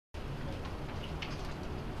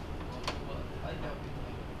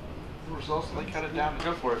results, so they cut it down.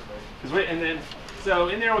 Go for it. So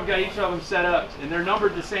in there we've got each of them set up, and they're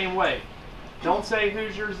numbered the same way. Don't say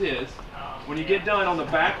whose yours is. When you get done, on the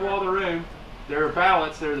back wall of the room, there are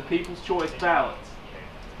ballots. They're the People's Choice ballots.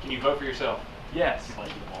 Can you vote for yourself? Yes.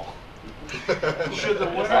 Should the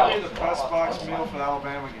winner be the bus box meal for the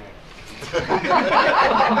Alabama game?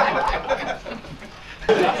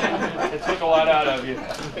 It took a lot out of you.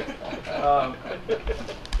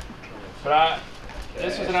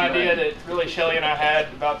 This was an idea that really Shelly and I had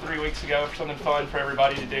about 3 weeks ago for something fun for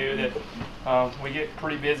everybody to do. That we get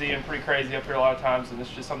pretty busy and pretty crazy up here a lot of times, and it's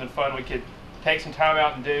just something fun we could take some time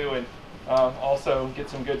out and do, and also get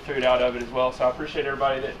some good food out of it as well. So I appreciate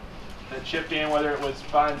everybody that chipped in, whether it was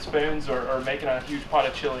buying spoons or making a huge pot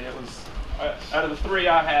of chili. It was out of the 3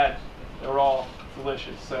 I had, they were all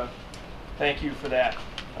delicious. So thank you for that.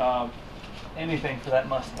 Anything for that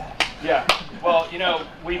mustache. Yeah. Well, you know,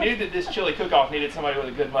 we knew that this chili cook-off needed somebody with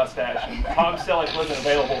a good mustache, and Tom Selleck wasn't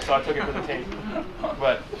available, so I took it for the team.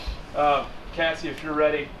 But Cassie, if you're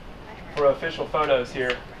ready for official photos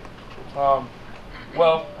here.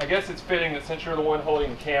 Well, I guess it's fitting that since you're the one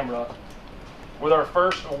holding the camera, with our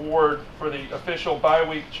first award for the official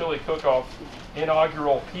bi-week chili cook-off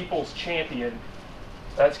inaugural People's Champion,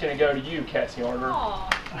 that's going to go to you, Cassie Arner.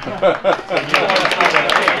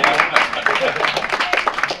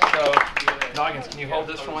 So, Noggins, can you hold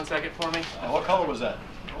this for 1 second for me? What color was that?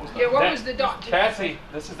 Yeah, what was the dot? Cassie,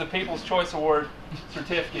 this is the People's Choice Award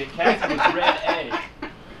certificate. Cassie was red A.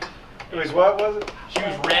 It was what was it? She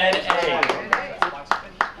was red A.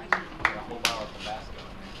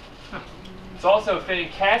 It's also fitting,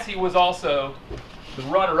 Cassie was also the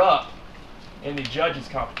runner-up in the judges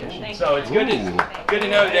competition. So it's good to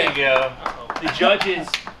know that the judges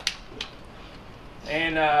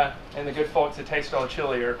and the good folks at Taste All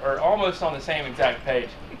Chili are almost on the same exact page.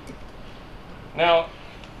 Now,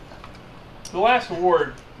 the last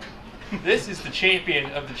award, this is the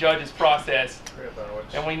champion of the judges process.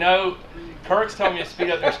 And we know, Kirk's telling me to speed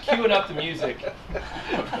up, there's queuing up the music.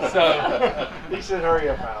 So, He said hurry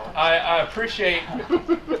up, Alan. I appreciate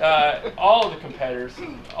all of the competitors.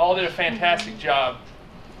 All did a fantastic job.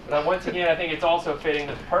 But once again, I think it's also fitting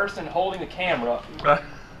that the person holding the camera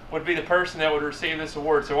would be the person that would receive this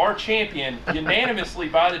award. So our champion, unanimously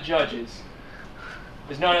by the judges,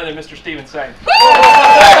 is none other than Mr. Stephen Sain.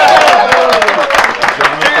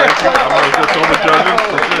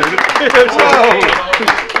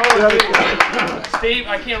 Steve,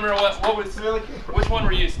 I can't remember which one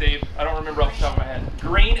were you, Steve? I don't remember off the top of my head.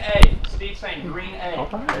 Green A. Steve saying Green A.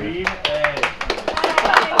 Green A.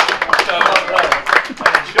 So,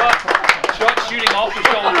 Chuck shooting off the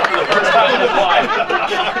shoulder for the first time in his life.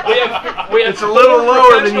 We have It's a little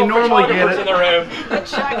lower than you normally get it. In the room.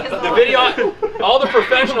 The video, all the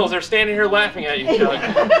professionals are standing here laughing at you, Chuck.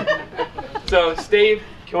 So, Steve,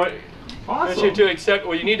 I want you to accept.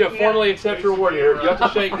 Well, you need to formally accept your award here. You have to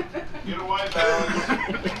shake. Get away, balance.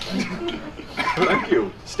 Thank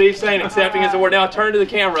you. Steve Sain accepting his award. Now turn to the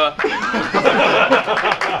camera.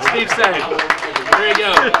 Steve Sain. There you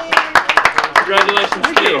go. Congratulations,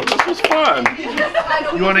 Steve. This was fun.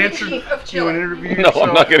 You want to answer? You want to interview? No,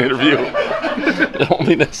 I'm not going to interview. It won't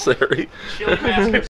be necessary. Chili Master